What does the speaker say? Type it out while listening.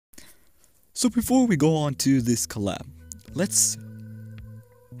So before we go on to this collab, let's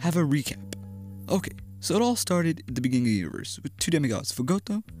have a recap. Okay, so it all started at the beginning of the universe with two demigods,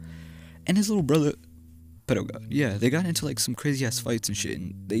 Fugoto and his little brother, Pedogod. Yeah, they got into like some crazy ass fights and shit,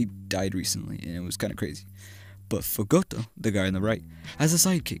 and they died recently, and it was kind of crazy. But Fugoto, the guy on the right, has a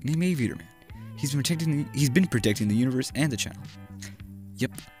sidekick named Aviator Man. He's been protecting the universe and the channel.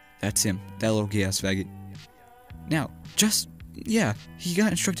 Yep, that's him, that little gay ass faggot. Now, he got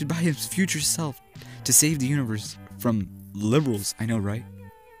instructed by his future self to save the universe from liberals, I know, right?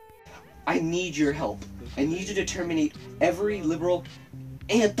 I need your help. I need you to terminate every liberal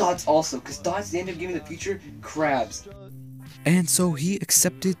and Dots also, because Dots end up giving the future crabs. And so he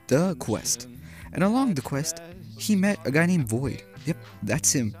accepted the quest. And along the quest, he met a guy named Void. Yep,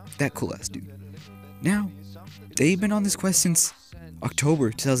 that's him, that cool ass dude. Now, they've been on this quest since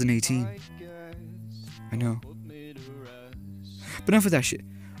October 2018. I know. But enough of that shit.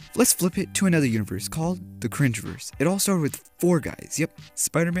 Let's flip it to another universe called the Cringeverse. It all started with 4 guys. Yep,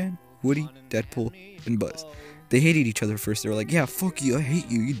 Spider-Man, Woody, Deadpool, and Buzz. They hated each other first. They were like, yeah, fuck you, I hate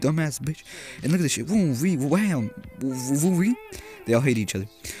you, you dumbass bitch. And look at this shit. Wham. They all hate each other.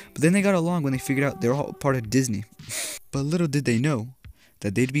 But then they got along when they figured out they're all part of Disney. But little did they know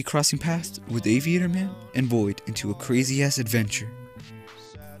that they'd be crossing paths with Aviator Man and Void into a crazy ass adventure.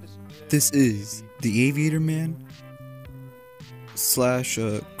 This is the Aviator Man /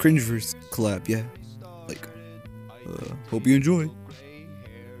 Cringeverse collab, yeah. Like, hope you enjoy.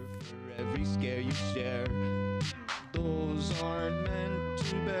 Every scare you share, those aren't meant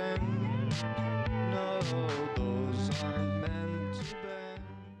to bend. No, those aren't meant to bend.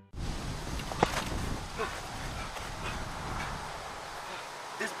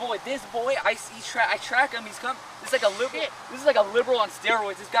 This boy, I track him. He's come. This is like a liberal on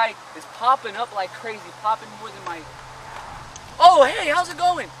steroids. This guy is popping up like crazy, popping more than my. Oh, hey, how's it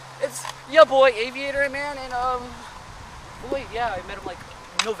going? It's your boy, Aviator Man, and wait, yeah, I met him like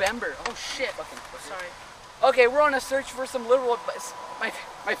November. Oh shit, fucking sorry. Okay, we're on a search for some liberal.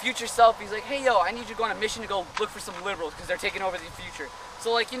 My future self, he's like, hey yo, I need you to go on a mission to go look for some liberals because they're taking over the future.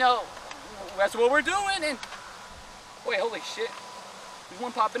 So like, you know, that's what we're doing. And wait, holy shit, there's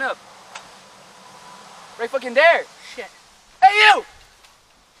one popping up. Right fucking there. Shit. Hey you!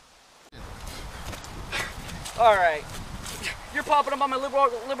 All right. You're popping up on my liberal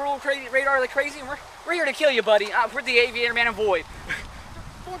radar like crazy, and we're here to kill you, buddy. We're the Aviator Man and Void.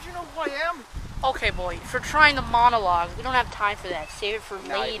 Don't you know who I am? Okay, boy, if you're trying to monologue, we don't have time for that. Save it for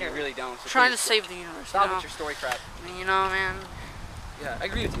later. No, we really don't. So trying to save the universe. Stop with your story crap. I mean, you know, man. Yeah, I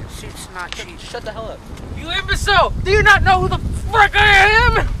agree with you. Shit's not cheap. Shut the hell up. You imbecile! Do you not know who the frick I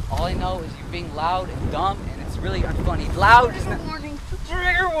am? All I know is you being loud and dumb, and it's really unfunny. Loud is not. Trigger warning.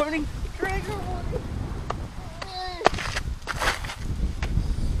 Trigger warning. Trigger warning.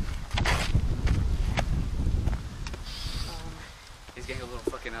 He's getting a little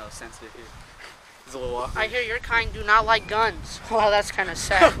fucking sensitive here. He's a little awkward. I hear your kind do not like guns. Well, that's kind of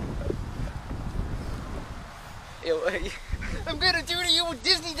sad. I'm gonna do to you what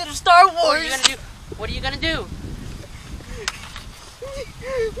Disney did to Star Wars. What are you gonna do? What are you gonna do?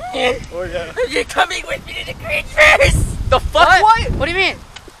 Oh yeah. You're coming with me to the Cringeverse. The fuck? What? What do you mean?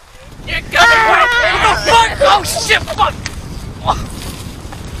 You're coming with me. What the fuck? Oh shit! Fuck!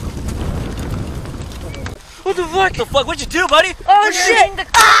 What the fuck? The fuck? What'd you do, buddy? Oh shit!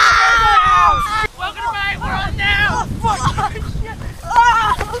 Welcome to my world now! Oh fuck!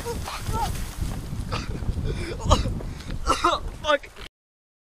 Fuck!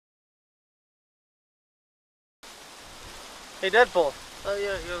 Hey Deadpool. Oh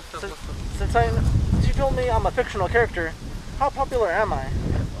yeah. Since you told me I'm a fictional character, how popular am I?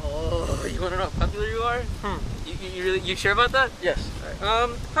 Oh, you wanna know how popular you are? You sure about that? Yes. How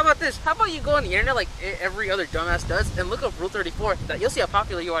about this? How about you go on the internet like every other dumbass does and look up Rule 34? You'll see how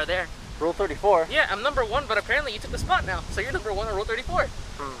popular you are there. Rule 34? Yeah, I'm number 1, but apparently you took the spot now. So you're number 1 on Rule 34.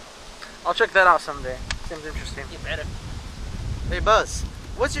 I'll check that out someday. Seems interesting. You better. Hey Buzz,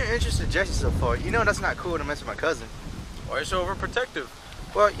 what's your interest in Jessie so far? You know that's not cool to mess with my cousin. Why are you so overprotective?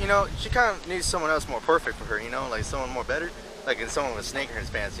 Well, you know, she kind of needs someone else more perfect for her, you know? Like someone more better. Like someone with a snake in his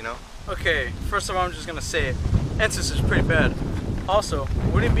pants, you know? Okay, first of all, I'm just gonna say it. Ensis is pretty bad. Also,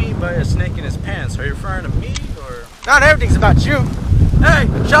 what do you mean by a snake in his pants? Are you referring to me, or...? Not everything's about you. Hey,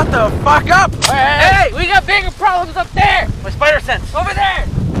 shut the fuck up! Hey, we got bigger problems up there. My spider sense! Over there.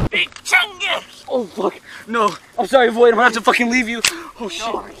 Big chungus. Oh fuck! No, I'm sorry, Void. I'm gonna have to fucking leave you. Oh shit!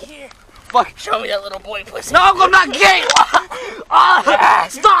 Over here. Fuck! Show me that little boy pussy. No, I'm not gay.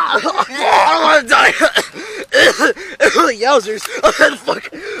 Stop! I don't want to die. Yowzers! Fuck!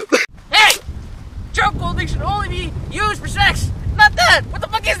 Hey! Choke holding should only be used for sex, not that. What the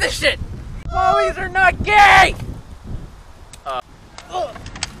fuck is this shit?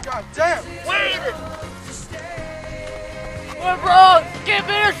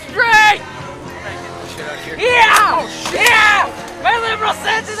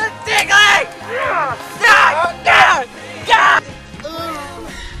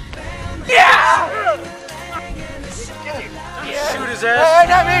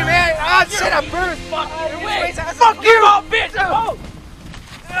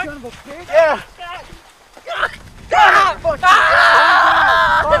 Yeah.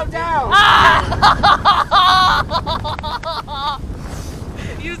 Calm down.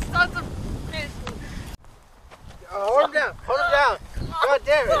 You sons of bitch. Hold him down. Hold him down. God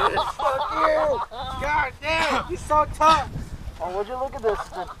damn it. Fuck you. God damn. He's so tough. Oh, would you look at this?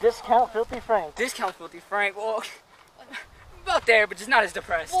 The discount Filthy Frank. Discount Filthy Frank. Well, about there, but just not as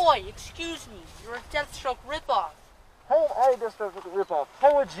depressed. Boy, excuse me. You're a Deathstroke ripoff. Hey, Deathstroke ripoff.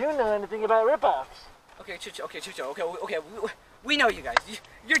 How would you know anything about ripoffs? Okay, Chucho. Okay. We know you guys.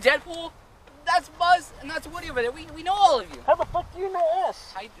 You're Deadpool. That's Buzz, and that's Woody over there. We know all of you. How the fuck do you know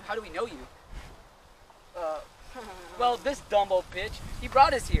us? How do we know you? Well, this Dumbo bitch, he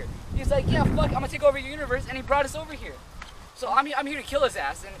brought us here. He's like, yeah, fuck, I'm gonna take over your universe, and he brought us over here. So I'm here to kill his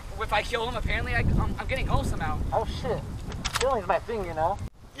ass, and if I kill him, apparently I'm getting home somehow. Oh shit. Killing's my thing, you know.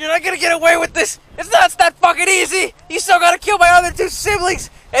 You're not gonna get away with this. It's not that fucking easy. You still gotta kill my other two siblings,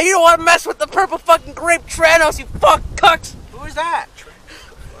 and you don't want to mess with the purple fucking grape Tranos, you fuck cucks. Who is that?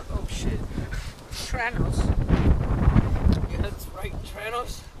 Oh shit. Tranos. Yeah, that's right,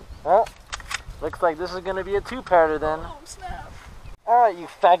 Tranos. Well, looks like this is gonna be a two-parter then. Oh, snap. Alright, you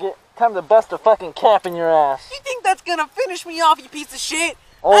faggot. Time to bust a fucking cap in your ass. You think that's gonna finish me off, you piece of shit?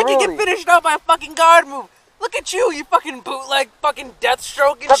 Oh, I can really? get finished off by a fucking guard move. Look at you, you fucking bootleg, fucking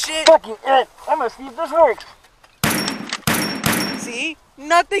Deathstroke and That's shit. fucking it. I'm gonna see if this works. See?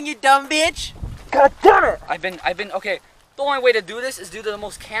 Nothing, you dumb bitch. God damn it! I've been, okay, the only way to do this is do the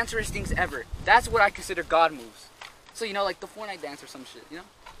most cancerous things ever. That's what I consider God moves. So, you know, like the Fortnite dance or some shit, you know?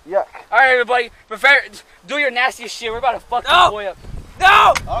 Yuck. Alright, everybody, prepare, do your nastiest shit. We're about to fuck this boy up.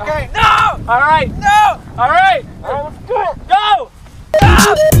 No! Okay. No! Alright, No! alright, Alright, let's do it. go!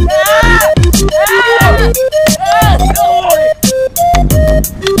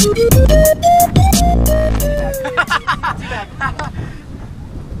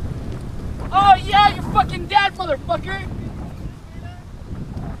 Oh yeah, you're fucking dead, motherfucker!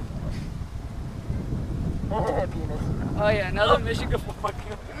 Penis. Oh yeah, another mission go for fucking.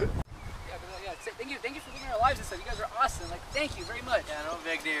 Yeah, thank you for giving our lives and stuff. You guys are awesome. Like, thank you very much. Yeah, no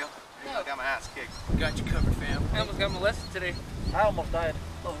big deal. No. I got my ass kicked. Got you covered, fam. I almost got molested today. I almost died.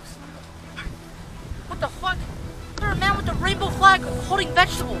 Oh, What the fuck? There's a man with a rainbow flag holding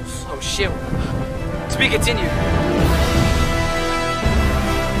vegetables. oh shit. To be continued.